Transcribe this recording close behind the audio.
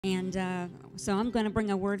And so I'm going to bring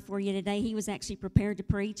a word for you today. He was actually prepared to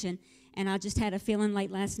preach, and I just had a feeling late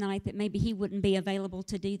last night that maybe he wouldn't be available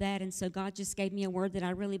to do that, and so God just gave me a word that I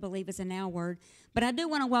really believe is a now word. But I do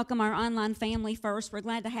want to welcome our online family first. We're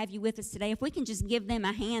glad to have you with us today. If we can just give them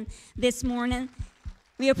a hand this morning.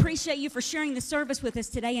 We appreciate you for sharing the service with us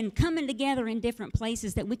today and coming together in different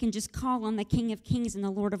places that we can just call on the King of Kings and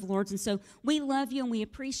the Lord of Lords. And so we love you and we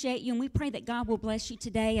appreciate you, and we pray that God will bless you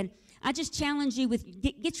today. And I just challenge you with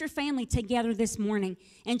get your family together this morning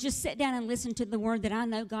and just sit down and listen to the word that I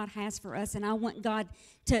know God has for us. And I want God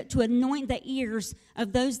to anoint the ears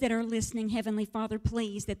of those that are listening, Heavenly Father,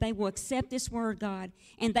 please, that they will accept this word, God,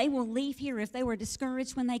 and they will leave here if they were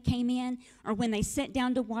discouraged when they came in or when they sat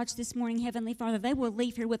down to watch this morning, Heavenly Father, they will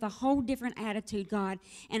leave here with a whole different attitude, God,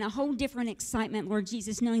 and a whole different excitement, Lord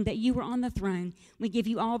Jesus, knowing that you are on the throne. We give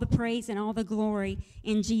you all the praise and all the glory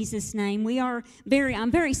in Jesus' name.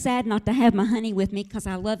 I'm very sad not to have my honey with me because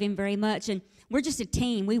I love him very much, and we're just a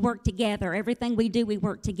team. We work together. Everything we do, we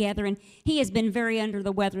work together. And he has been very under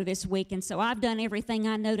the weather this week. And so I've done everything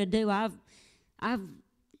I know to do. I've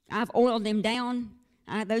oiled him down.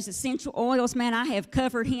 Those essential oils, man, I have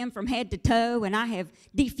covered him from head to toe, and I have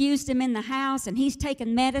diffused him in the house, and he's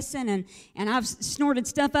taken medicine, and I've snorted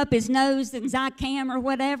stuff up his nose, and Zicam or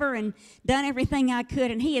whatever, and done everything I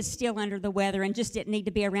could, and he is still under the weather and just didn't need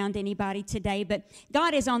to be around anybody today. But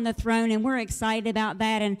God is on the throne, and we're excited about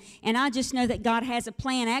that, and I just know that God has a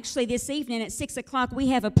plan. Actually, this evening at 6 o'clock, we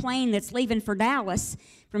have a plane that's leaving for Dallas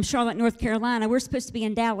from Charlotte, North Carolina. We're supposed to be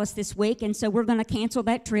in Dallas this week, and so we're going to cancel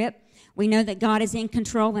that trip. We know that God is in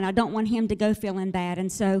control, and I don't want him to go feeling bad,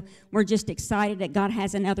 and so we're just excited that God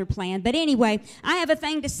has another plan. But anyway, I have a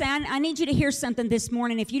thing to say. I need you to hear something this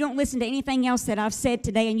morning. If you don't listen to anything else that I've said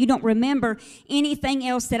today and you don't remember anything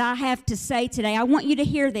else that I have to say today, I want you to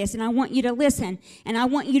hear this, and I want you to listen, and I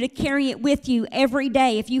want you to carry it with you every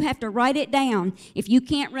day. If you have to write it down, if you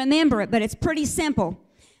can't remember it, but it's pretty simple.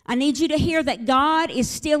 I need you to hear that God is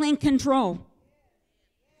still in control.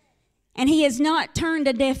 And he has not turned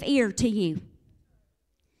a deaf ear to you.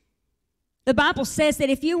 The Bible says that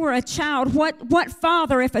if you were a child, what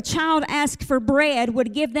father, if a child asked for bread,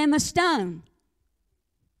 would give them a stone?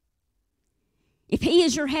 If he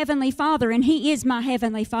is your heavenly Father, and he is my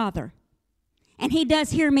heavenly Father, and he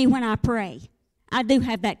does hear me when I pray, I do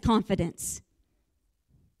have that confidence.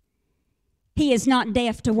 He is not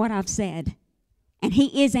deaf to what I've said, and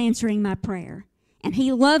he is answering my prayer, and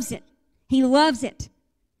he loves it. He loves it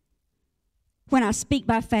when I speak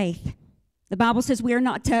by faith. The Bible says we're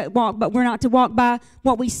not to walk by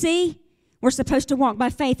what we see. We're supposed to walk by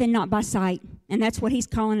faith and not by sight. And that's what he's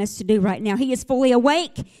calling us to do right now. He is fully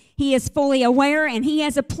awake. He is fully aware, and he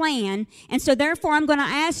has a plan. And so therefore, I'm going to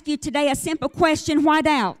ask you today a simple question. Why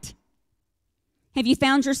doubt? Have you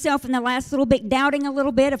found yourself in the last little bit doubting a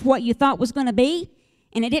little bit of what you thought was going to be,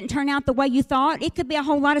 and it didn't turn out the way you thought? It could be a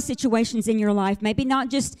whole lot of situations in your life, maybe not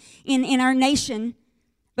just in our nation,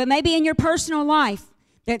 but maybe in your personal life,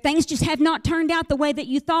 that things just have not turned out the way that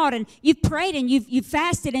you thought, and you've prayed and you've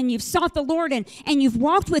fasted and you've sought the Lord and you've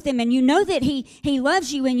walked with him, and you know that he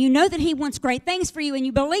loves you, and you know that he wants great things for you, and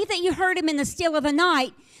you believe that you heard him in the still of the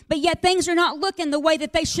night, but yet things are not looking the way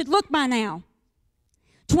that they should look by now.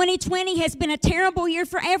 2020 has been a terrible year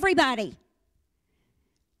for everybody.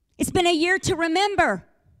 It's been a year to remember.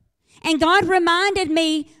 And God reminded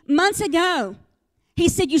me months ago. He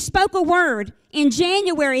said, you spoke a word in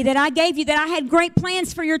January that I gave you, that I had great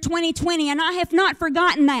plans for your 2020, and I have not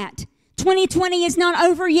forgotten that. 2020 is not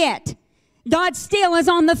over yet. God still is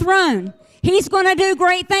on the throne. He's going to do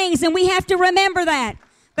great things, and we have to remember that.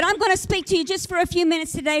 But I'm going to speak to you just for a few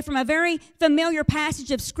minutes today from a very familiar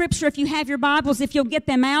passage of Scripture. If you have your Bibles, if you'll get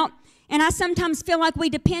them out. And I sometimes feel like we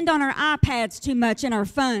depend on our iPads too much and our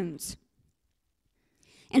phones.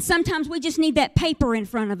 And sometimes we just need that paper in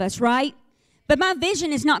front of us, right? But my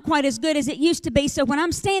vision is not quite as good as it used to be, so when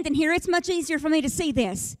I'm standing here, it's much easier for me to see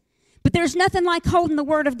this. But there's nothing like holding the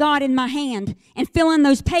Word of God in my hand and filling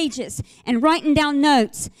those pages and writing down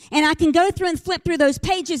notes. And I can go through and flip through those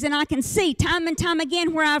pages, and I can see time and time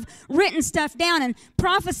again where I've written stuff down and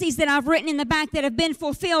prophecies that I've written in the back that have been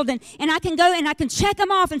fulfilled. And I can go and I can check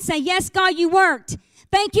them off and say, yes, God, you worked.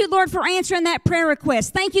 Thank you, Lord, for answering that prayer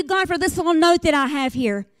request. Thank you, God, for this little note that I have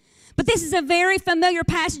here. But this is a very familiar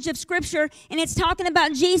passage of Scripture, and it's talking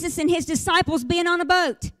about Jesus and his disciples being on a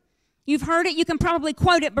boat. You've heard it. You can probably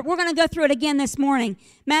quote it, but we're going to go through it again this morning.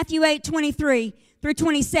 Matthew 8:23 through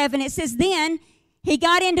 27. It says, then he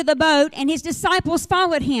got into the boat, and his disciples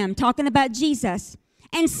followed him, talking about Jesus.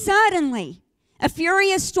 And suddenly, a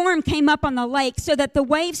furious storm came up on the lake so that the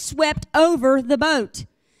waves swept over the boat.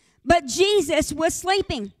 But Jesus was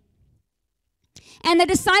sleeping. And the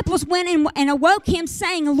disciples went and awoke him,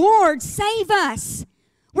 saying, Lord, save us.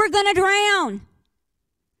 We're going to drown.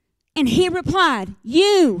 And he replied,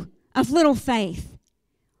 you of little faith,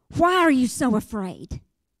 why are you so afraid?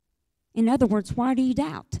 In other words, why do you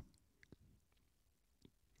doubt?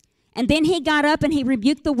 And then he got up and he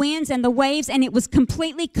rebuked the winds and the waves, and it was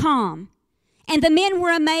completely calm. And the men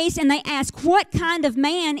were amazed, and they asked, what kind of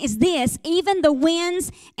man is this? Even the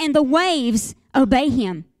winds and the waves obey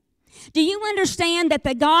him. Do you understand that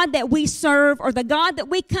the God that we serve, or the God that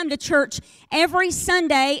we come to church every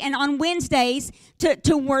Sunday and on Wednesdays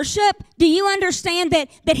to worship, do you understand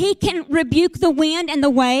that he can rebuke the wind and the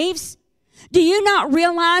waves? Do you not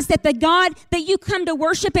realize that the God that you come to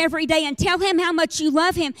worship every day and tell him how much you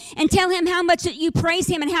love him and tell him how much that you praise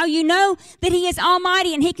him and how you know that he is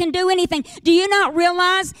almighty and he can do anything, do you not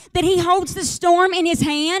realize that he holds the storm in his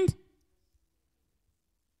hand?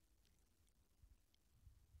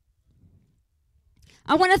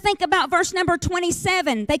 I want to think about verse number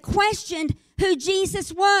 27. They questioned who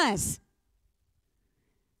Jesus was.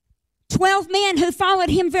 12 men who followed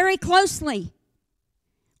him very closely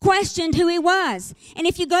questioned who he was. And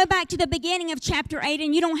if you go back to the beginning of chapter 8,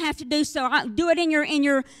 and you don't have to do so, I'll do it in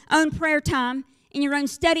your own prayer time, in your own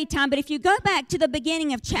study time, but if you go back to the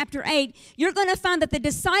beginning of chapter 8, you're going to find that the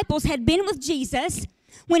disciples had been with Jesus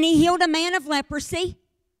when he healed a man of leprosy.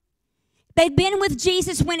 They'd been with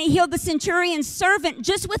Jesus when he healed the centurion's servant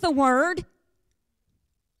just with a word.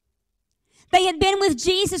 They had been with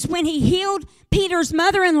Jesus when he healed Peter's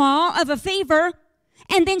mother-in-law of a fever,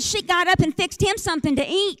 and then she got up and fixed him something to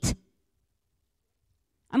eat.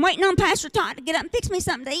 I'm waiting on Pastor Todd to get up and fix me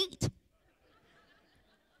something to eat.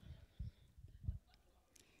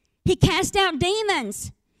 He cast out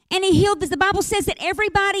demons. And he healed, the Bible says that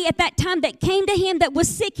everybody at that time that came to him that was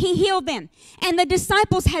sick, he healed them. And the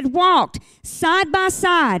disciples had walked side by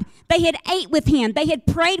side. They had ate with him. They had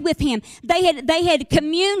prayed with him. They had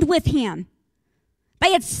communed with him.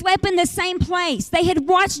 They had slept in the same place. They had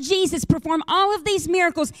watched Jesus perform all of these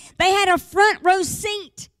miracles. They had a front row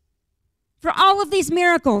seat for all of these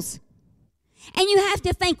miracles. And you have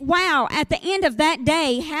to think, wow, at the end of that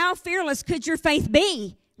day, how fearless could your faith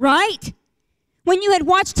be, right? When you had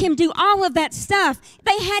watched him do all of that stuff,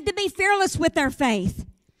 they had to be fearless with their faith.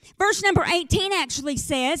 Verse number 18 actually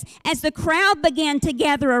says, as the crowd began to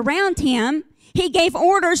gather around him, he gave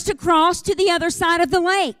orders to cross to the other side of the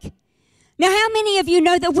lake. Now, how many of you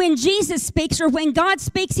know that when Jesus speaks, or when God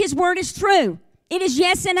speaks, his word is true? It is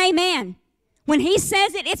yes and amen. When he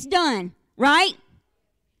says it, it's done, right?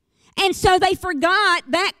 And so they forgot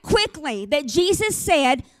that quickly that Jesus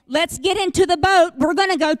said, let's get into the boat. We're going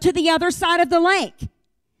to go to the other side of the lake.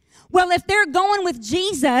 Well, if they're going with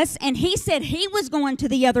Jesus and he said he was going to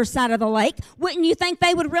the other side of the lake, wouldn't you think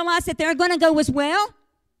they would realize that they're going to go as well?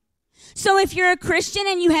 So if you're a Christian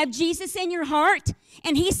and you have Jesus in your heart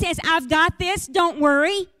and he says, I've got this, don't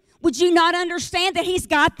worry, would you not understand that he's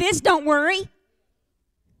got this, don't worry?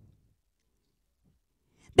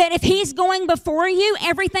 That if he's going before you,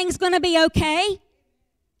 everything's going to be okay?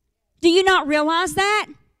 Do you not realize that?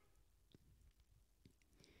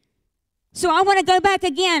 So I want to go back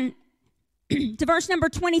again to verse number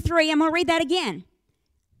 23. I'm going to read that again.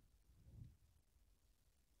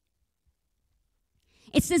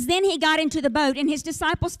 It says, then he got into the boat, and his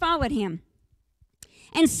disciples followed him.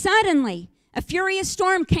 And suddenly, a furious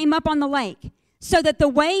storm came up on the lake, so that the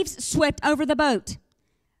waves swept over the boat.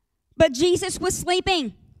 But Jesus was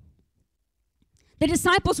sleeping. The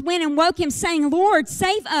disciples went and woke him, saying, Lord,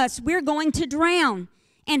 save us, we're going to drown.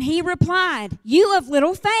 And he replied, you of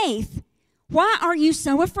little faith, why are you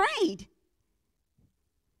so afraid?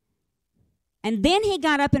 And then he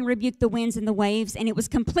got up and rebuked the winds and the waves, and it was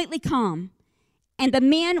completely calm. And the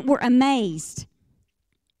men were amazed.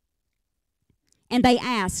 And they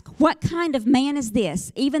asked, what kind of man is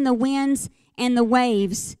this? Even the winds and the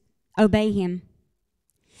waves obey him.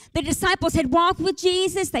 The disciples had walked with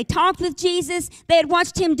Jesus. They talked with Jesus. They had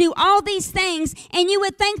watched him do all these things. And you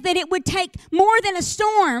would think that it would take more than a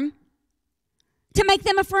storm to make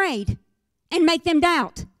them afraid and make them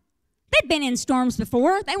doubt. They'd been in storms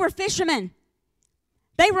before. They were fishermen.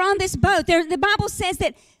 They were on this boat. The Bible says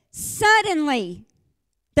that suddenly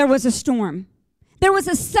there was a storm. There was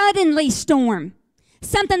a suddenly storm.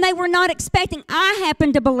 Something they were not expecting. I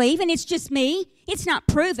happen to believe, and it's just me, it's not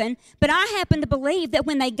proven, but I happen to believe that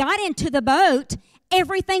when they got into the boat,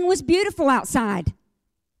 everything was beautiful outside.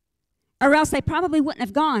 Or else they probably wouldn't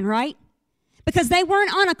have gone, right? Because they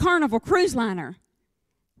weren't on a Carnival cruise liner.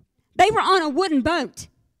 They were on a wooden boat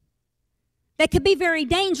that could be very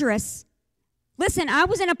dangerous. Listen, I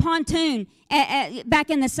was in a pontoon back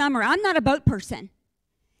in the summer. I'm not a boat person.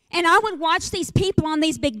 And I would watch these people on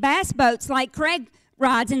these big bass boats like Craig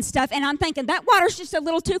rides and stuff, and I'm thinking, that water's just a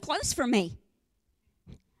little too close for me.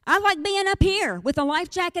 I like being up here with a life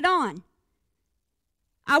jacket on.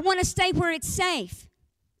 I want to stay where it's safe.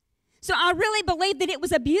 So I really believe that it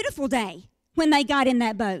was a beautiful day when they got in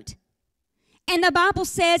that boat. And the Bible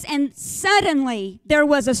says, and suddenly there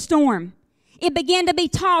was a storm. It began to be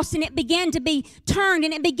tossed, and it began to be turned,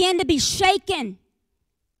 and it began to be shaken.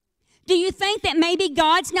 Do you think that maybe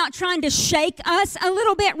God's not trying to shake us a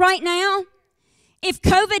little bit right now? If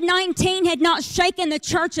COVID-19 had not shaken the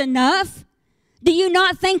church enough, do you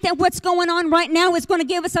not think that what's going on right now is going to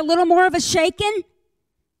give us a little more of a shaking?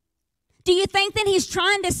 Do you think that he's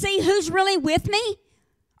trying to see who's really with me?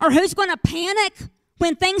 Or who's going to panic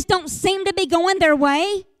when things don't seem to be going their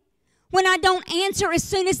way? When I don't answer as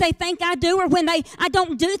soon as they think I do, or when I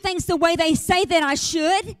don't do things the way they say that I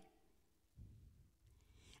should?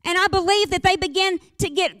 And I believe that they began to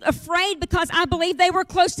get afraid because I believe they were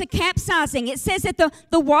close to capsizing. It says that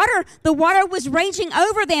the water was raging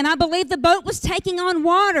over them. I believe the boat was taking on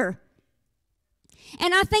water.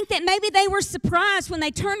 And I think that maybe they were surprised when they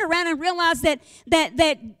turned around and realized that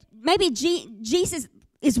maybe Jesus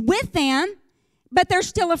is with them, but they're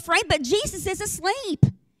still afraid. But Jesus is asleep.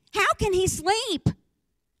 How can he sleep?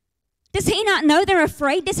 Does he not know they're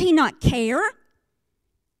afraid? Does he not care?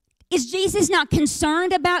 Is Jesus not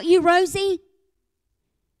concerned about you, Rosie?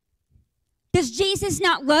 Does Jesus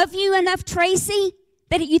not love you enough, Tracy,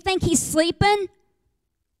 that you think he's sleeping?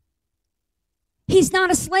 He's not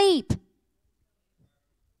asleep.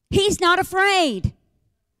 He's not afraid.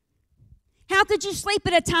 How could you sleep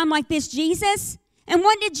at a time like this, Jesus? And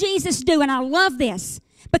what did Jesus do? And I love this,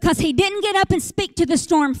 because he didn't get up and speak to the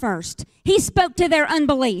storm first. He spoke to their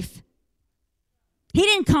unbelief. He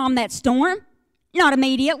didn't calm that storm. Not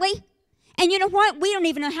immediately. And you know what? We don't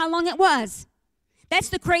even know how long it was. That's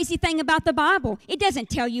the crazy thing about the Bible. It doesn't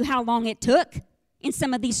tell you how long it took in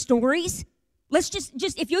some of these stories. Let's just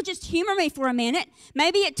if you'll just humor me for a minute,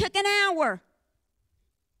 maybe it took an hour.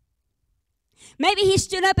 Maybe he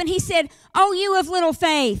stood up and he said, "Oh, you of little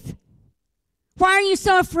faith, why are you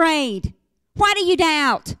so afraid? Why do you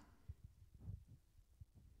doubt?"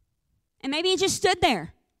 And maybe he just stood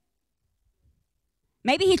there.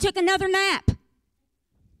 Maybe he took another nap.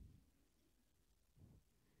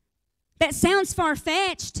 That sounds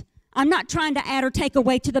far-fetched. I'm not trying to add or take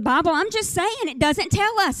away to the Bible. I'm just saying it doesn't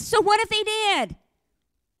tell us. So what if he did?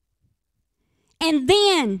 And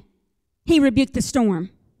then he rebuked the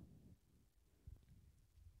storm.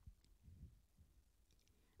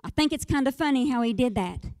 I think it's kind of funny how he did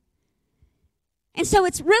that. And so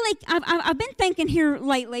it's really, I've been thinking here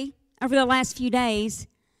lately, over the last few days,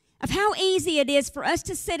 of how easy it is for us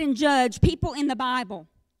to sit and judge people in the Bible.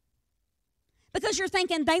 Because you're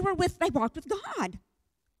thinking they walked with God.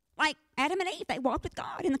 Like Adam and Eve, they walked with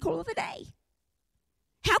God in the cool of the day.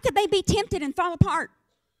 How could they be tempted and fall apart?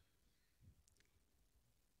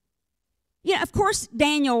 Yeah, of course,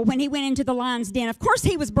 Daniel, when he went into the lion's den, of course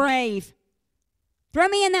he was brave. Throw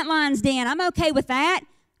me in that lion's den. I'm okay with that.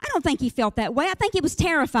 I don't think he felt that way. I think he was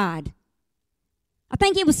terrified. I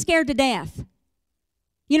think he was scared to death.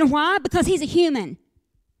 You know why? Because he's a human,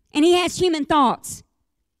 and he has human thoughts.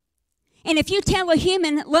 And if you tell a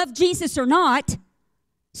human, love Jesus or not,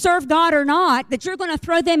 serve God or not, that you're going to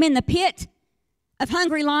throw them in the pit of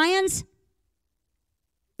hungry lions,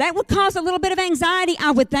 that would cause a little bit of anxiety,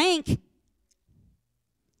 I would think.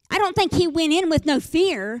 I don't think he went in with no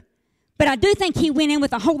fear, but I do think he went in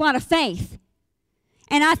with a whole lot of faith.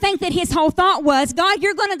 And I think that his whole thought was, God,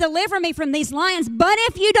 you're going to deliver me from these lions, but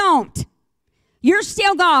if you don't, you're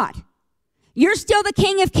still God. You're still the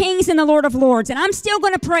King of Kings and the Lord of Lords, and I'm still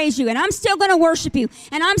going to praise you, and I'm still going to worship you,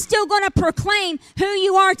 and I'm still going to proclaim who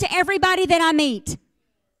you are to everybody that I meet.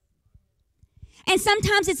 And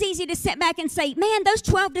sometimes it's easy to sit back and say, man, those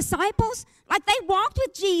 12 disciples, like they walked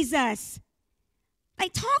with Jesus. They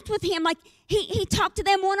talked with him, like he talked to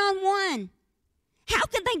them one-on-one. How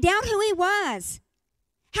could they doubt who he was?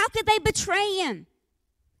 How could they betray him?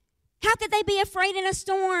 How could they be afraid in a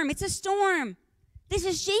storm? It's a storm. This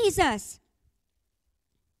is Jesus.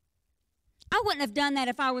 I wouldn't have done that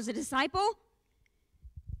if I was a disciple.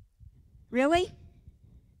 Really?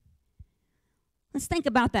 Let's think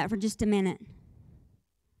about that for just a minute.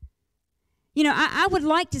 You know, I would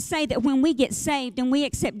like to say that when we get saved and we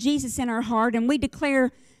accept Jesus in our heart and we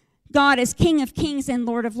declare God as King of Kings and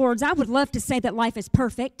Lord of Lords, I would love to say that life is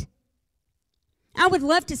perfect. I would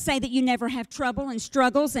love to say that you never have trouble and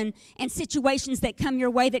struggles and situations that come your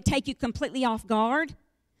way that take you completely off guard.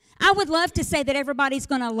 I would love to say that everybody's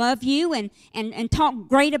going to love you and talk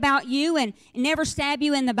great about you and never stab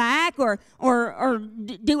you in the back or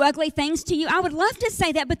do ugly things to you. I would love to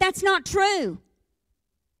say that, but that's not true.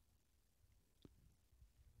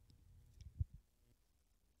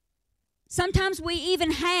 Sometimes we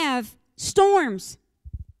even have storms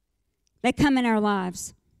that come in our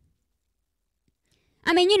lives.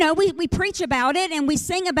 I mean, we preach about it and we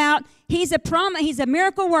sing about he's a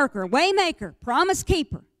miracle worker, way maker, promise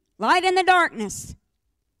keeper, light in the darkness.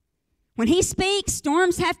 When he speaks,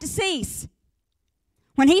 storms have to cease.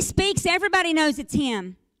 When he speaks, everybody knows it's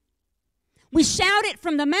him. We shout it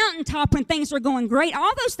from the mountaintop when things are going great.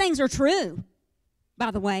 All those things are true,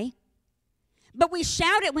 by the way. But we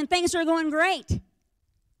shout it when things are going great.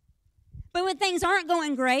 But when things aren't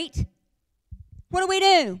going great, what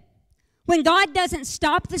do? When God doesn't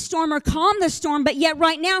stop the storm or calm the storm, but yet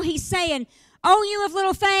right now he's saying, oh, you of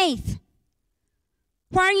little faith,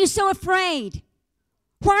 why are you so afraid?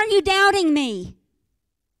 Why are you doubting me?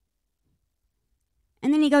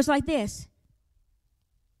 And then he goes like this.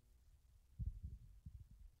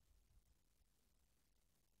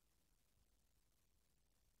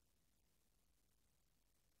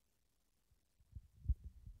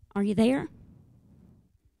 Are you there?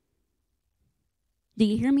 Do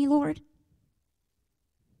you hear me, Lord?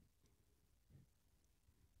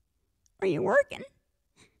 Are you working?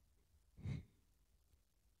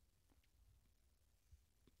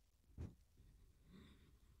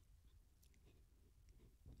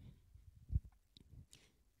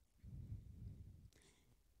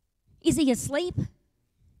 Is he asleep?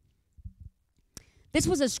 This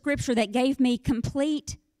was a scripture that gave me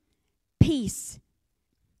complete peace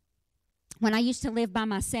when I used to live by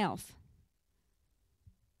myself,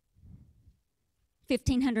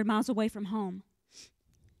 1,500 miles away from home.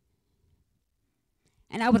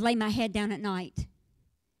 And I would lay my head down at night.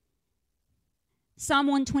 Psalm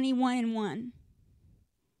 121:1.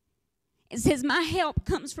 It says, my help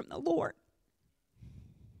comes from the Lord,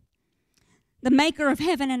 the maker of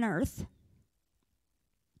heaven and earth.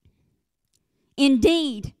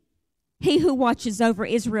 Indeed, he who watches over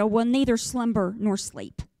Israel will neither slumber nor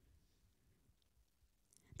sleep.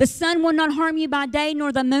 The sun will not harm you by day,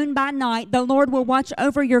 nor the moon by night. The Lord will watch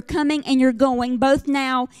over your coming and your going, both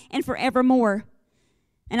now and forevermore.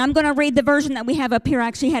 And I'm going to read the version that we have up here. I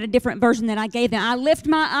actually had a different version that I gave them. I lift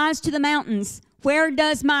my eyes to the mountains. Where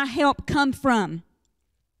does my help come from?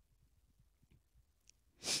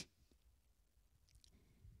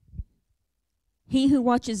 He who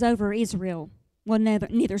watches over Israel will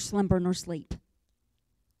neither slumber nor sleep.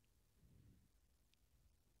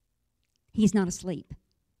 He's not asleep.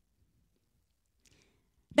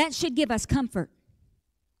 That should give us comfort.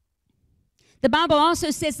 The Bible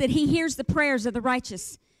also says that he hears the prayers of the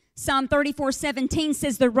righteous. Psalm 34:17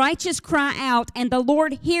 says, the righteous cry out, and the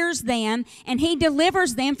Lord hears them, and he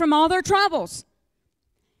delivers them from all their troubles.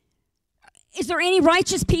 Is there any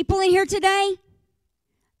righteous people in here today?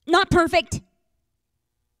 Not perfect,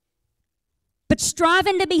 but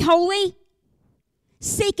striving to be holy,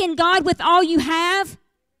 seeking God with all you have,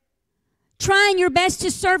 trying your best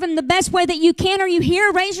to serve him the best way that you can. Are you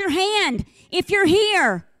here? Raise your hand if you're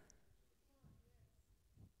here.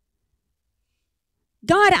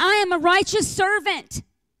 God, I am a righteous servant,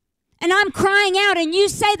 and I'm crying out, and you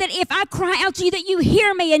say that if I cry out to you that you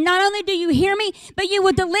hear me, and not only do you hear me, but you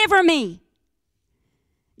will deliver me.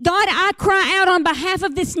 God, I cry out on behalf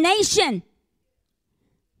of this nation.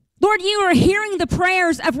 Lord, you are hearing the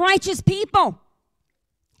prayers of righteous people,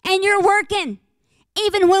 and you're working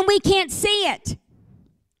even when we can't see it.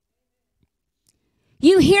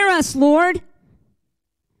 You hear us, Lord.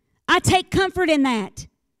 I take comfort in that.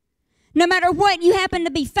 No matter what you happen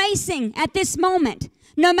to be facing at this moment,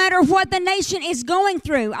 no matter what the nation is going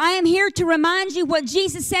through, I am here to remind you what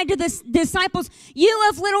Jesus said to the disciples, you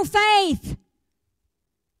of little faith.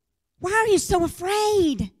 Why are you so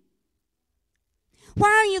afraid? Why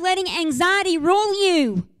are you letting anxiety rule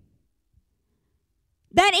you?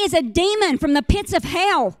 That is a demon from the pits of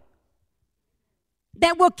hell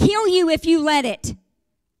that will kill you if you let it.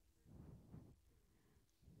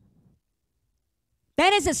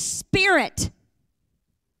 That is a spirit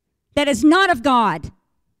that is not of God.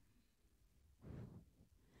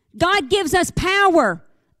 God gives us power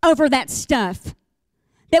over that stuff,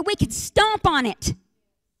 that we can stomp on it,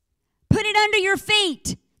 put it under your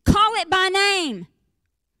feet, call it by name.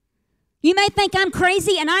 You may think I'm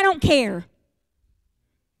crazy, and I don't care.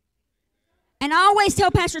 And I always tell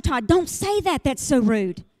Pastor Todd, don't say that. That's so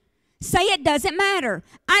rude. Say it doesn't matter.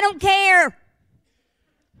 I don't care.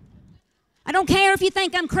 I don't care if you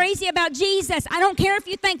think I'm crazy about Jesus. I don't care if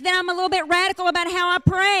you think that I'm a little bit radical about how I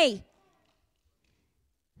pray.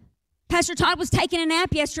 Pastor Todd was taking a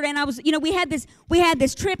nap yesterday, and I was, we had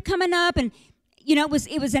this trip coming up, and it was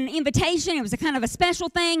an invitation. It was a kind of a special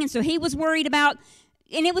thing, and so he was worried about,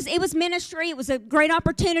 and it was ministry. It was a great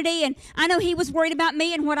opportunity, and I know he was worried about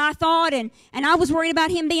me and what I thought, and I was worried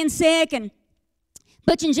about him being sick, and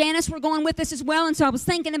Butch and Janice were going with us as well, and so I was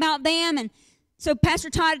thinking about them, and so Pastor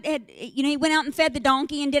Todd had, he went out and fed the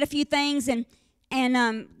donkey and did a few things, and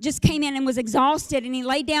just came in and was exhausted, and he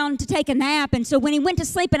laid down to take a nap. And so when he went to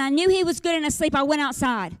sleep, and I knew he was good in his sleep, I went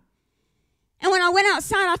outside. And when I went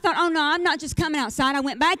outside, I thought, oh no, I'm not just coming outside. I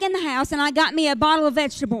went back in the house, and I got me a bottle of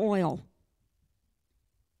vegetable oil.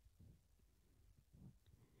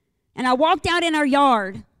 And I walked out in our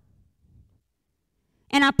yard,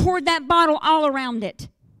 and I poured that bottle all around it.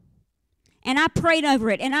 And I prayed over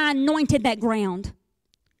it, and I anointed that ground.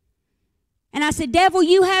 And I said, devil,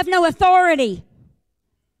 you have no authority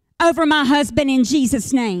over my husband in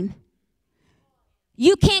Jesus' name.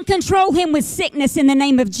 You can't control him with sickness in the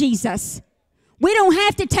name of Jesus. We don't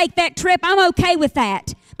have to take that trip. I'm okay with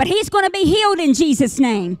that. But he's going to be healed in Jesus'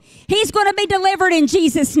 name. He's going to be delivered in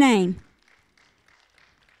Jesus' name.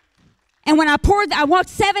 And when I walked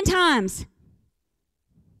 7 times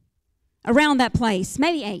around that place,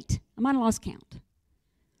 maybe 8. I might have lost count.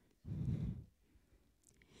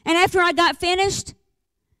 And after I got finished,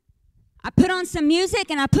 I put on some music,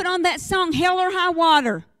 and I put on that song, Hell or High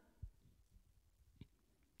Water.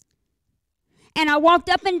 And I walked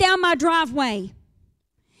up and down my driveway.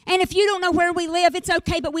 And if you don't know where we live, it's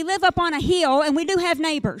okay, but we live up on a hill, and we do have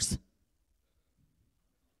neighbors.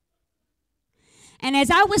 And as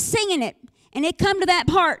I was singing it, and it come to that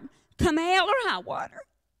part, come hell or high water,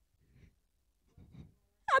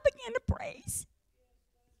 I began to praise.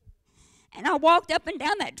 And I walked up and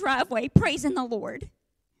down that driveway praising the Lord.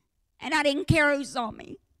 And I didn't care who saw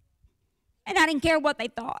me. And I didn't care what they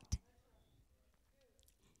thought.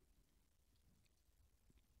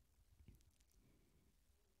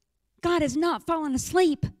 God has not fallen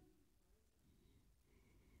asleep.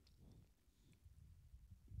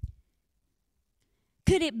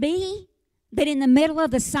 Could it be that in the middle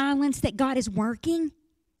of the silence that God is working?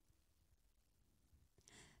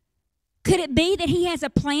 Could it be that he has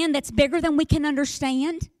a plan that's bigger than we can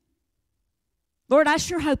understand? Lord, I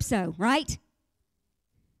sure hope so, right?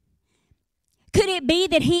 Could it be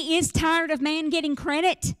that he is tired of man getting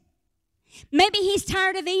credit? Maybe he's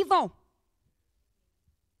tired of evil.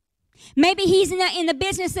 Maybe he's in the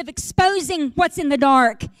business of exposing what's in the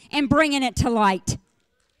dark and bringing it to light.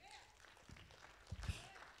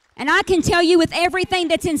 And I can tell you with everything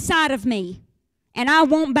that's inside of me, and I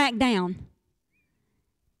won't back down,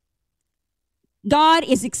 God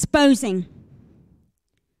is exposing.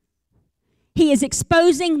 He is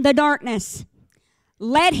exposing the darkness.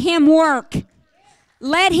 Let him work.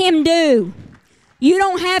 Let him do. You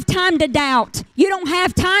don't have time to doubt. You don't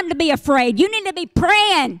have time to be afraid. You need to be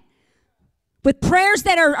praying with prayers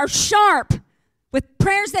that are sharp, with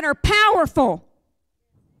prayers that are powerful.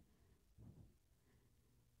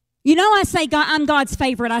 You know, I say I'm God's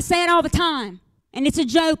favorite. I say it all the time. And it's a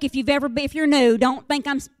joke if you're new. Don't think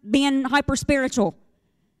I'm being hyper spiritual.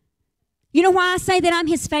 You know why I say that I'm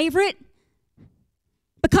his favorite?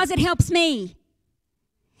 Because it helps me.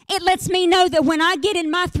 It lets me know that when I get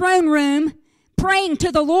in my throne room praying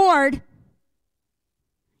to the Lord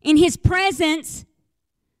in his presence,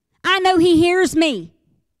 I know he hears me.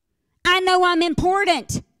 I know I'm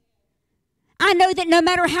important. I know that no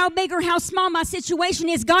matter how big or how small my situation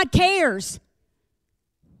is, God cares.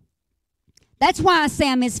 That's why I say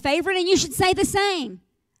I'm his favorite, and you should say the same.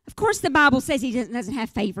 Of course, the Bible says he doesn't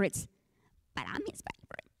have favorites, but I'm his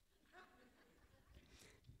favorite.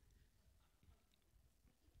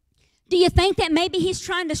 Do you think that maybe he's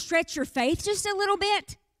trying to stretch your faith just a little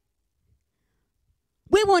bit?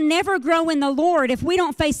 We will never grow in the Lord if we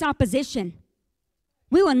don't face opposition.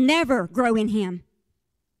 We will never grow in him.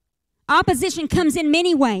 Opposition comes in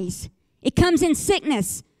many ways. It comes in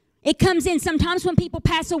sickness. It comes in sometimes when people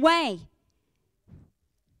pass away.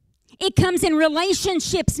 It comes in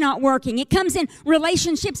relationships not working. It comes in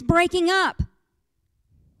relationships breaking up.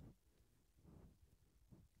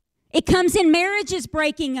 It comes in marriages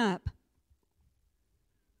breaking up.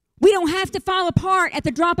 We don't have to fall apart at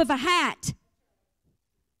the drop of a hat.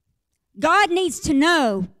 God needs to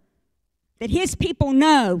know that his people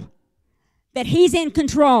know that he's in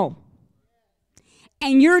control.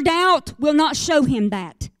 And your doubt will not show him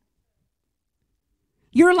that.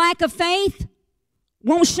 Your lack of faith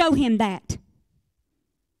won't show him that.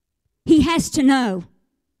 He has to know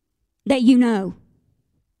that you know.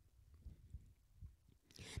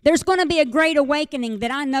 There's going to be a great awakening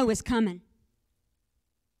that I know is coming.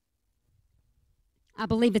 I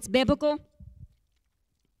believe it's biblical.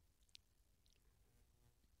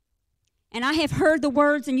 And I have heard the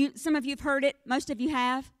words, and some of you have heard it. Most of you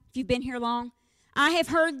have, if you've been here long. I have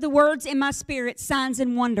heard the words in my spirit, signs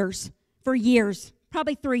and wonders, for years.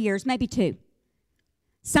 Probably 3 years, maybe 2.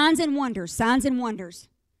 Signs and wonders, signs and wonders,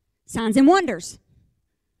 signs and wonders.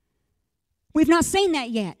 We've not seen that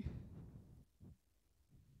yet.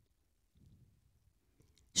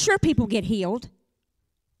 Sure, people get healed.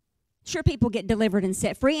 Sure, people get delivered and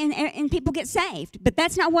set free, and people get saved. But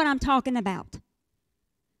that's not what I'm talking about.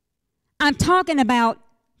 I'm talking about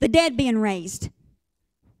the dead being raised.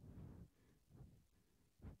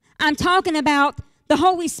 I'm talking about the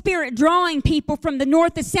Holy Spirit drawing people from the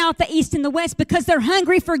north, the south, the east, and the west because they're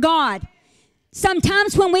hungry for God.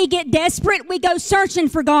 Sometimes when we get desperate, we go searching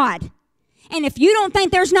for God. And if you don't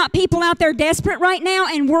think there's not people out there desperate right now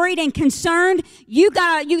and worried and concerned, you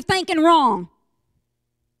thinking wrong.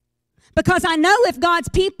 Because I know if God's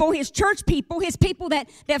people, His church people, His people that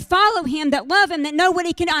follow Him, that love Him, that know what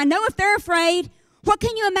He can, I know if they're afraid, what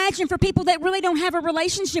can you imagine for people that really don't have a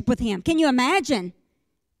relationship with Him? Can you imagine?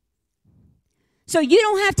 So you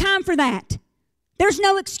don't have time for that. There's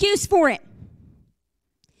no excuse for it.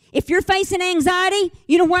 If you're facing anxiety,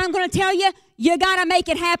 you know what I'm going to tell you? You got to make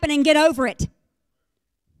it happen and get over it.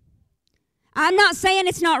 I'm not saying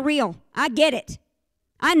it's not real. I get it.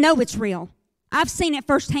 I know it's real. I've seen it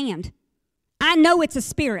firsthand. I know it's a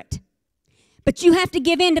spirit. But you have to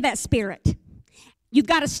give in to that spirit. You've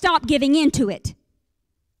got to stop giving in to it.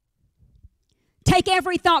 Take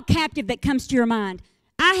every thought captive that comes to your mind.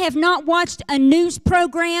 I have not watched a news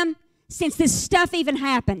program since this stuff even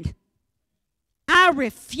happened. I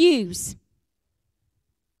refuse.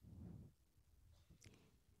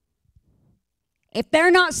 If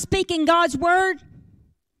they're not speaking God's word,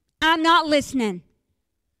 I'm not listening.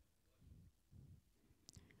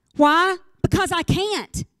 Why? Because I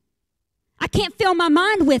can't. I can't fill my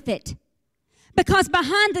mind with it. Because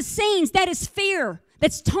behind the scenes, that is fear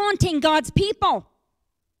that's taunting God's people.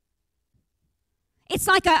 It's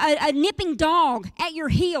like a nipping dog at your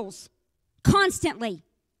heels constantly.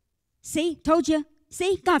 See, told you.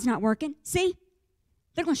 See, God's not working. See,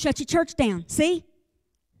 they're going to shut your church down. See,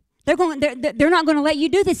 they're not going to let you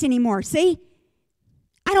do this anymore. See,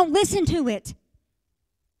 I don't listen to it.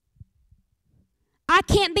 I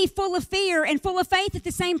can't be full of fear and full of faith at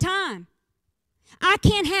the same time. I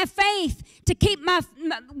can't have faith to keep my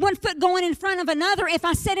one foot going in front of another if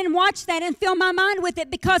I sit and watch that and fill my mind with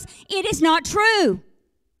it, because it is not true.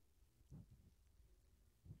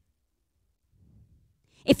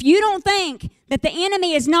 If you don't think that the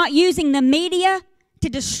enemy is not using the media to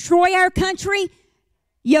destroy our country,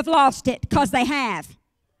 you've lost it, because they have.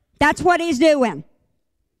 That's what he's doing.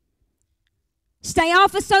 Stay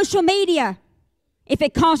off of social media if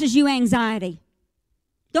it causes you anxiety.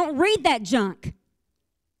 Don't read that junk.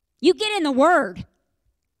 You get in the Word.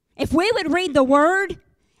 If we would read the Word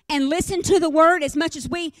and listen to the Word as much as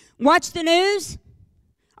we watch the news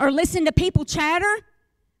or listen to people chatter,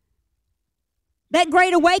 that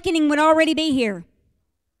great awakening would already be here.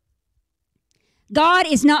 God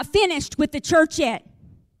is not finished with the church yet.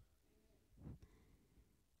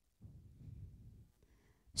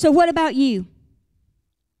 So what about you?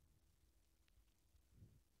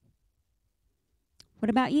 What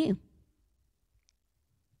about you?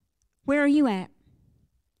 Where are you at?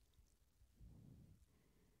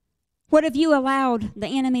 What have you allowed the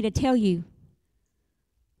enemy to tell you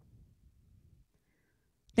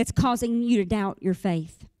that's causing you to doubt your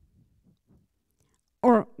faith?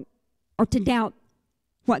 Or to doubt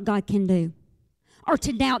what God can do? Or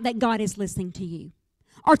to doubt that God is listening to you?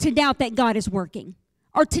 Or to doubt that God is working?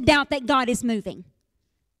 Or to doubt that God is moving?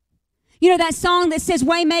 You know that song that says,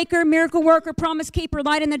 Waymaker, miracle worker, promise keeper,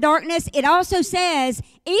 light in the darkness? It also says,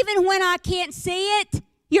 even when I can't see it,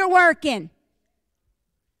 you're working.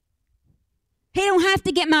 He don't have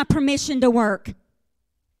to get my permission to work.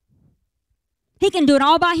 He can do it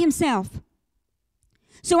all by himself.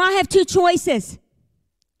 So I have two choices.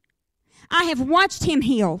 I have watched him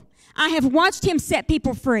heal. I have watched him set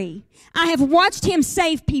people free. I have watched him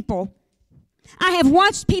save people. I have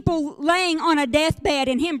watched people laying on a deathbed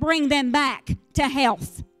and him bring them back to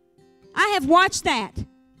health. I have watched that.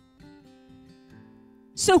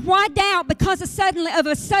 So why doubt because of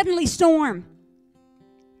a suddenly storm?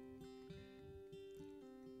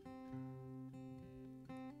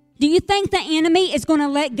 Do you think the enemy is going to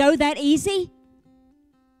let go that easy?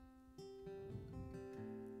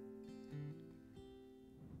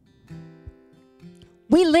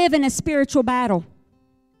 We live in a spiritual battle.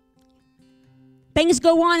 Things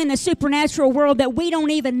go on in the supernatural world that we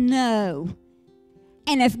don't even know.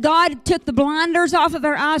 And if God took the blinders off of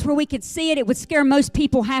our eyes where we could see it, it would scare most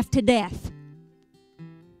people half to death.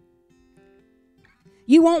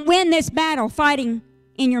 You won't win this battle fighting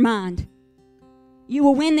in your mind. You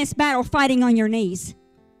will win this battle fighting on your knees.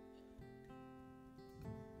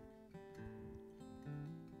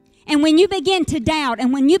 And when you begin to doubt,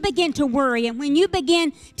 and when you begin to worry, and when you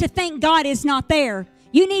begin to think God is not there,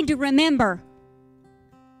 you need to remember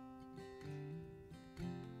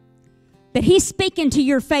that He's speaking to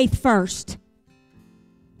your faith first.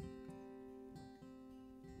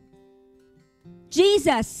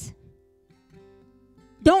 Jesus,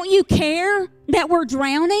 don't you care that we're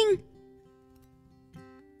drowning?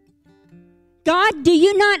 God, do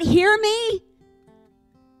you not hear me?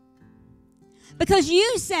 Because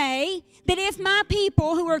you say that if my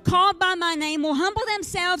people who are called by my name will humble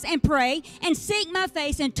themselves and pray and seek my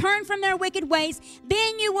face and turn from their wicked ways,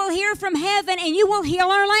 then you will hear from heaven and you will heal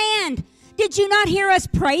our land. Did you not hear us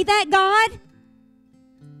pray that, God?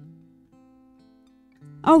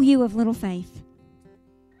 Oh, you of little faith.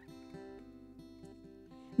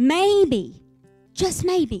 Maybe, just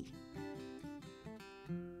maybe,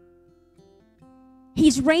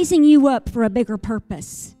 He's raising you up for a bigger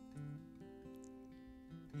purpose.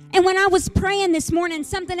 And when I was praying this morning,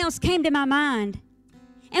 something else came to my mind.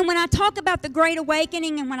 And when I talk about the Great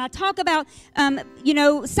Awakening and when I talk about,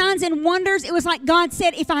 signs and wonders, it was like God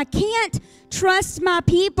said, if I can't trust my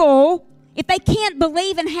people, if they can't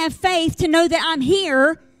believe and have faith to know that I'm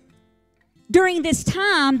here during this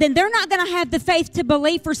time, then they're not going to have the faith to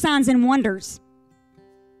believe for signs and wonders.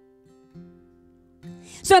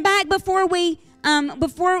 So back before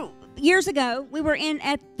years ago, we were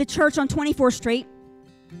at the church on 24th Street.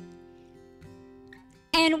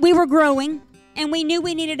 And we were growing, and we knew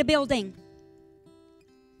we needed a building.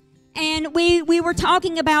 And we were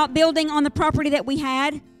talking about building on the property that we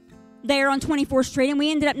had there on 24th Street, and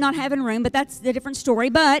we ended up not having room, but that's a different story.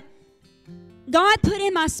 But God put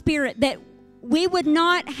in my spirit that we would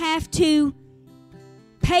not have to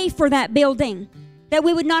pay for that building, that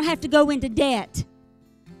we would not have to go into debt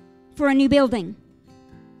for a new building.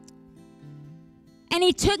 And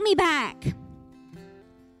He took me back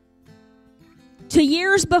to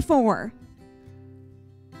years before,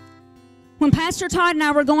 when Pastor Todd and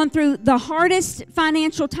I were going through the hardest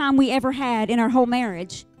financial time we ever had in our whole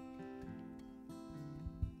marriage.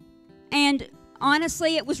 And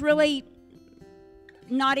honestly, it was really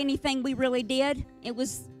not anything we really did. It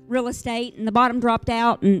was real estate, and the bottom dropped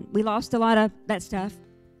out, and we lost a lot of that stuff,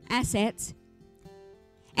 assets.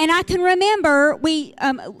 And I can remember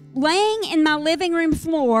laying in my living room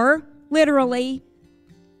floor, literally,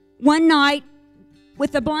 one night,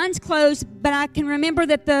 with the blinds closed, but I can remember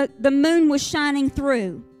that the moon was shining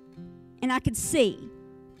through, and I could see.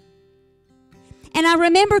 And I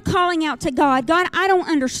remember calling out to God, God, I don't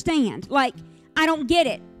understand. Like, I don't get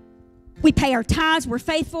it. We pay our tithes, we're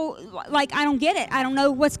faithful. Like, I don't get it. I don't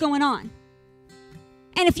know what's going on.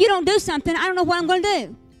 And if you don't do something, I don't know what I'm going to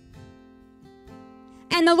do.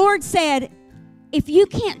 And the Lord said, if you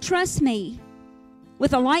can't trust me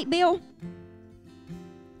with a light bill,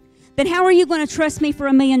 then how are you going to trust me for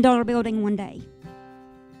 $1 million building one day?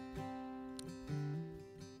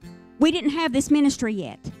 We didn't have this ministry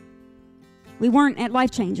yet. We weren't at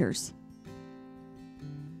Life Changers.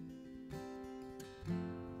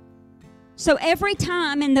 So every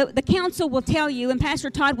time, and the council will tell you, and Pastor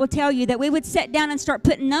Todd will tell you, that we would sit down and start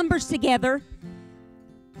putting numbers together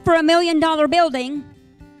for $1 million building,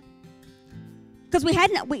 because we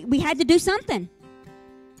had to do something.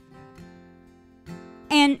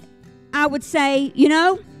 And I would say,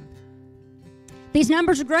 these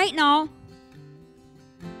numbers are great and all,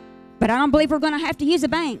 but I don't believe we're going to have to use a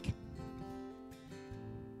bank.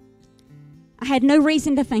 I had no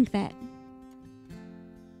reason to think that,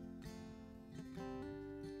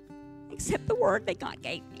 except the word that God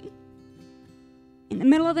gave me in the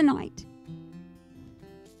middle of the night.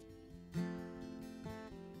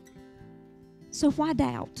 So why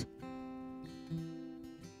doubt?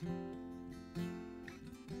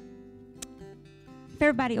 If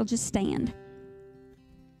everybody will just stand.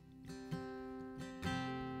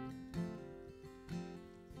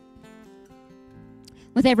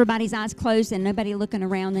 With everybody's eyes closed and nobody looking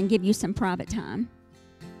around, and give you some private time.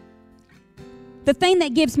 The thing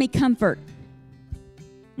that gives me comfort,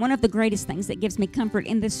 one of the greatest things that gives me comfort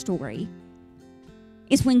in this story,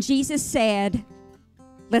 is when Jesus said,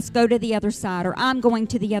 let's go to the other side, or I'm going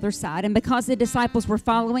to the other side. And because the disciples were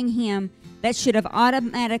following Him, that should have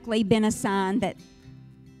automatically been a sign that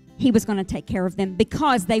He was going to take care of them,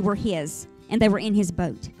 because they were His and they were in His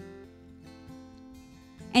boat.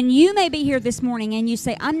 And you may be here this morning and you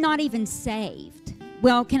say, I'm not even saved.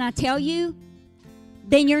 Well, can I tell you?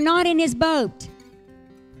 Then you're not in his boat.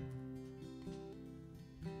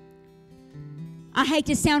 I hate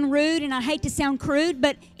to sound rude and I hate to sound crude,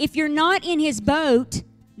 but if you're not in his boat,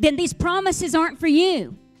 then these promises aren't for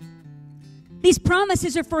you. These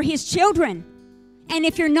promises are for his children. And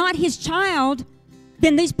if you're not his child,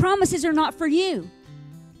 then these promises are not for you.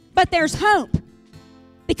 But there's hope,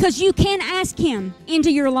 because you can ask him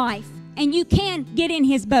into your life and you can get in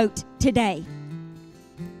his boat today.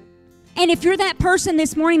 And if you're that person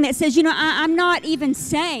this morning that says, I'm not even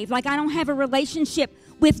saved, like I don't have a relationship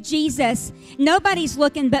with Jesus, nobody's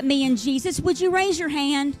looking but me and Jesus, would you raise your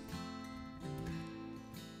hand?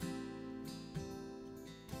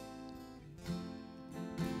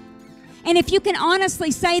 And if you can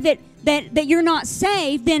honestly say that you're not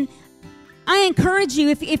saved, then I encourage you,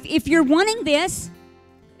 if you're wanting this,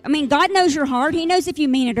 I mean, God knows your heart. He knows if you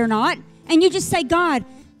mean it or not. And you just say, God,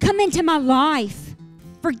 come into my life.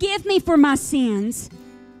 Forgive me for my sins.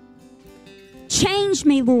 Change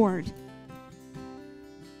me, Lord.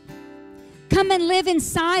 Come and live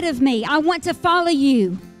inside of me. I want to follow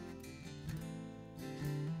you.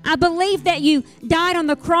 I believe that you died on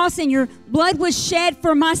the cross and your blood was shed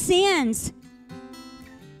for my sins.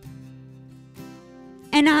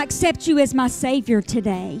 And I accept you as my Savior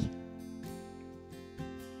today.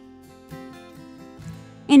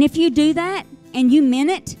 And if you do that and you mean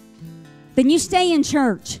it, then you stay in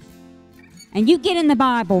church and you get in the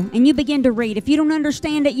Bible and you begin to read. If you don't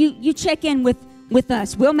understand it, you check in with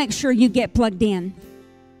us. We'll make sure you get plugged in.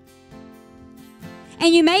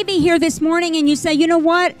 And you may be here this morning and you say, you know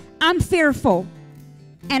what? I'm fearful,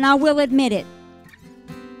 and I will admit it.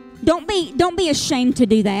 Don't be ashamed to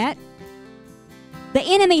do that. The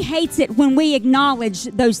enemy hates it when we acknowledge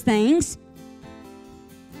those things.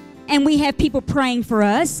 And we have people praying for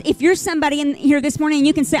us. If you're somebody in here this morning and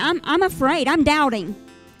you can say, I'm afraid, I'm doubting,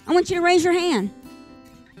 I want you to raise your hand.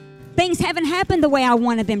 Things haven't happened the way I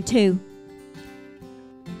wanted them to.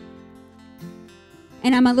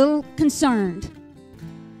 And I'm a little concerned.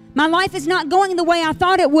 My life is not going the way I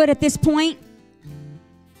thought it would at this point.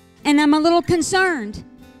 And I'm a little concerned.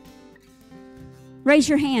 Raise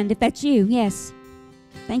your hand if that's you. Yes.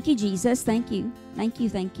 Thank you, Jesus. Thank you. Thank you.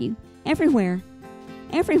 Thank you. Everywhere.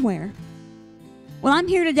 Everywhere. Well, I'm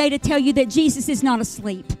here today to tell you that Jesus is not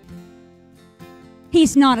asleep.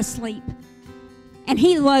 He's not asleep. And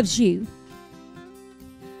he loves you.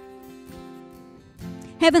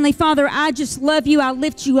 Heavenly Father, I just love you. I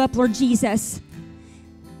lift you up, Lord Jesus.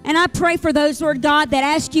 And I pray for those, Lord God, that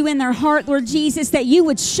ask you in their heart, Lord Jesus, that you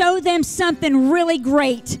would show them something really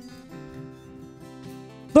great.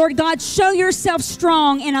 Lord God, show yourself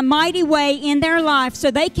strong in a mighty way in their life so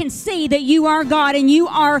they can see that you are God and you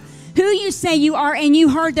are who you say you are, and you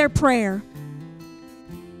heard their prayer.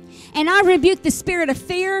 And I rebuke the spirit of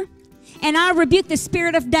fear, and I rebuke the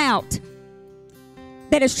spirit of doubt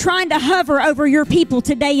that is trying to hover over your people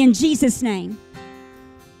today in Jesus' name.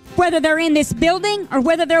 Whether they're in this building or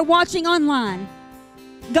whether they're watching online.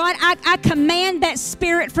 God, I command that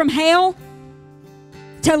spirit from hell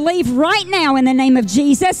to leave right now in the name of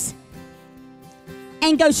Jesus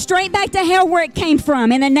and go straight back to hell where it came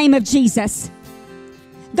from in the name of Jesus.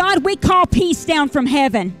 God, we call peace down from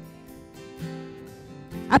heaven.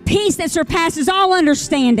 A peace that surpasses all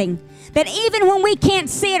understanding. That even when we can't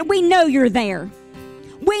see it, we know you're there.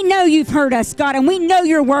 We know you've heard us, God, and we know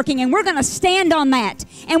you're working, and we're going to stand on that.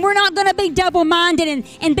 And we're not going to be double-minded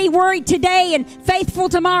and be worried today and faithful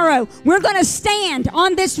tomorrow. We're going to stand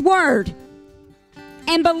on this word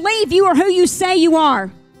and believe you are who you say you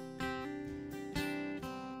are.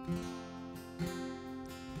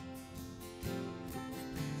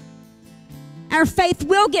 Our faith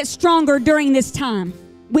will get stronger during this time.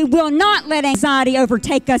 We will not let anxiety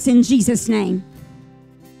overtake us in Jesus' name.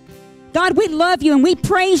 God, we love you and we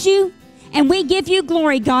praise you and we give you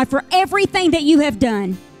glory, God, for everything that you have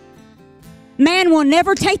done. Man will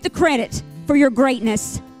never take the credit for your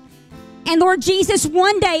greatness. And Lord Jesus,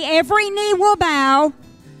 one day every knee will bow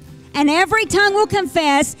and every tongue will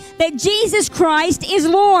confess that Jesus Christ is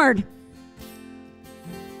Lord.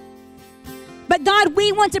 But God,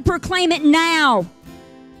 we want to proclaim it now.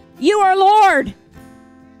 You are Lord.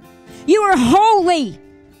 You are holy.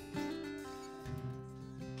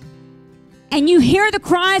 And you hear the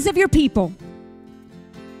cries of your people.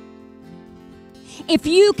 If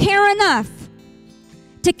you care enough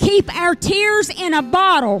to keep our tears in a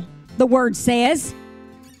bottle, the word says,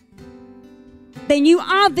 then you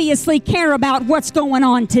obviously care about what's going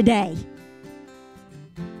on today.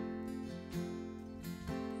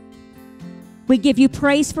 We give you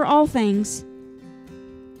praise for all things.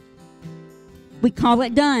 We call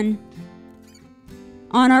it done.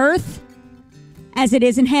 On earth as it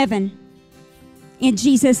is in heaven. In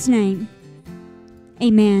Jesus' name.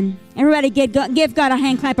 Amen. Everybody give God a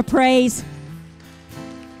hand clap of praise.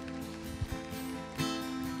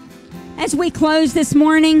 As we close this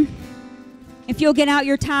morning, if you'll get out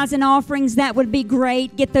your tithes and offerings, that would be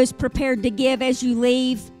great. Get those prepared to give as you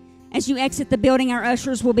leave. As you exit the building, our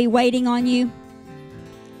ushers will be waiting on you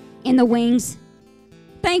in the wings.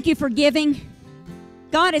 Thank you for giving.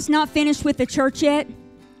 God is not finished with the church yet.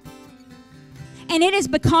 And it is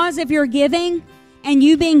because of your giving and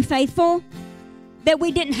you being faithful that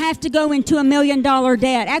we didn't have to go into $1 million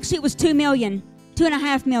debt. Actually, it was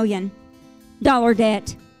 $2.5 million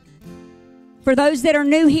debt. For those that are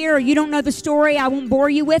new here or you don't know the story, I won't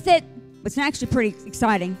bore you with it. It's actually pretty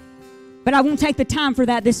exciting. But I won't take the time for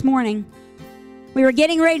that this morning. We were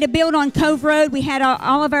getting ready to build on Cove Road. We had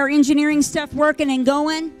all of our engineering stuff working and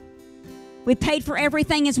going. We paid for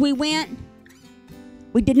everything as we went.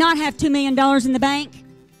 We did not have $2 million in the bank,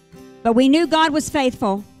 but we knew God was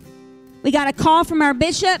faithful. We got a call from our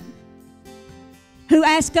bishop who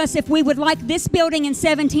asked us if we would like this building and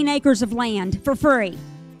 17 acres of land for free.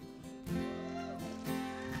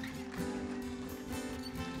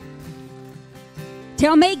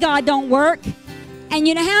 Tell me God don't work. And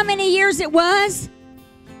you know how many years it was?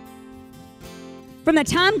 From the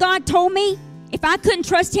time God told me if I couldn't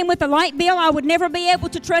trust him with a light bill, I would never be able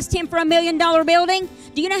to trust him for $1 million building.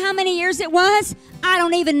 Do you know how many years it was? I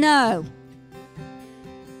don't even know.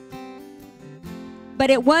 But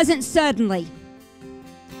it wasn't suddenly.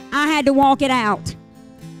 I had to walk it out.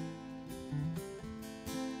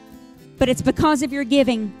 But it's because of your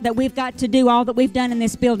giving that we've got to do all that we've done in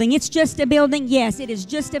this building. It's just a building. Yes, it is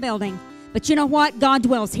just a building. But you know what? God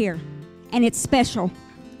dwells here. And it's special.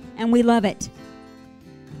 And we love it.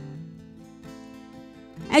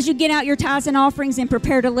 As you get out your tithes and offerings and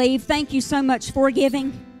prepare to leave, thank you so much for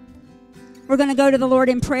giving. We're going to go to the Lord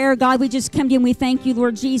in prayer. God, we just come to you and we thank you,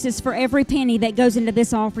 Lord Jesus, for every penny that goes into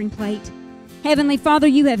this offering plate. Heavenly Father,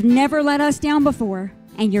 you have never let us down before,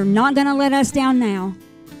 and you're not going to let us down now.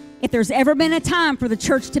 If there's ever been a time for the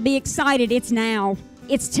church to be excited, it's now.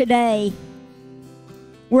 It's today.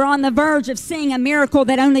 We're on the verge of seeing a miracle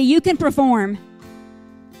that only you can perform.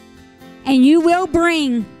 And you will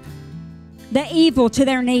bring the evil to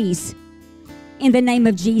their knees in the name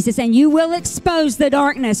of Jesus. And you will expose the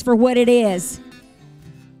darkness for what it is.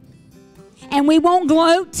 And we won't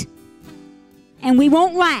gloat. And we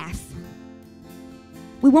won't laugh.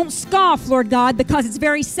 We won't scoff, Lord God, because it's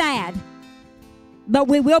very sad. But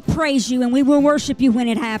we will praise you and we will worship you when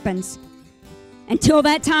it happens. Until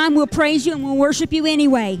that time, we'll praise you and we'll worship you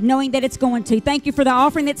anyway, knowing that it's going to. Thank you for the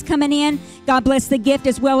offering that's coming in. God bless the gift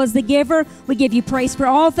as well as the giver. We give you praise for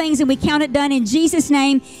all things and we count it done in Jesus'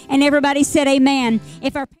 name. And everybody said amen.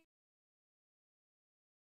 If our